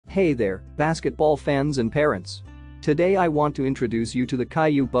Hey there, basketball fans and parents. Today I want to introduce you to the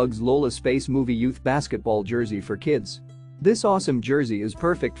CAIYOO Bugs Lola Space Movie Youth Basketball Jersey for kids. This awesome jersey is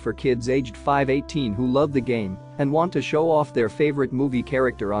perfect for kids aged 5-18 who love the game and want to show off their favorite movie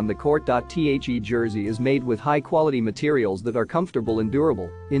character on the court. The jersey is made with high-quality materials that are comfortable and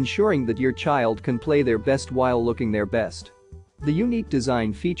durable, ensuring that your child can play their best while looking their best. The unique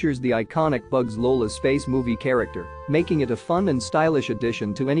design features the iconic Bugs Lola Space Movie character, making it a fun and stylish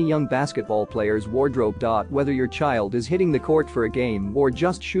addition to any young basketball player's wardrobe. Whether your child is hitting the court for a game or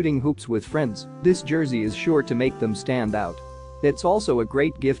just shooting hoops with friends, this jersey is sure to make them stand out. It's also a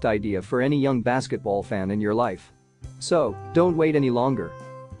great gift idea for any young basketball fan in your life. So, don't wait any longer.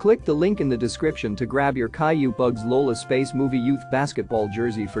 Click the link in the description to grab your CAIYOO Bugs Lola Space Movie Youth Basketball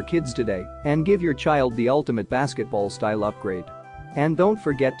Jersey for kids today and give your child the ultimate basketball style upgrade. And don't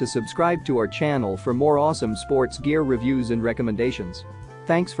forget to subscribe to our channel for more awesome sports gear reviews and recommendations.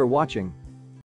 Thanks for watching.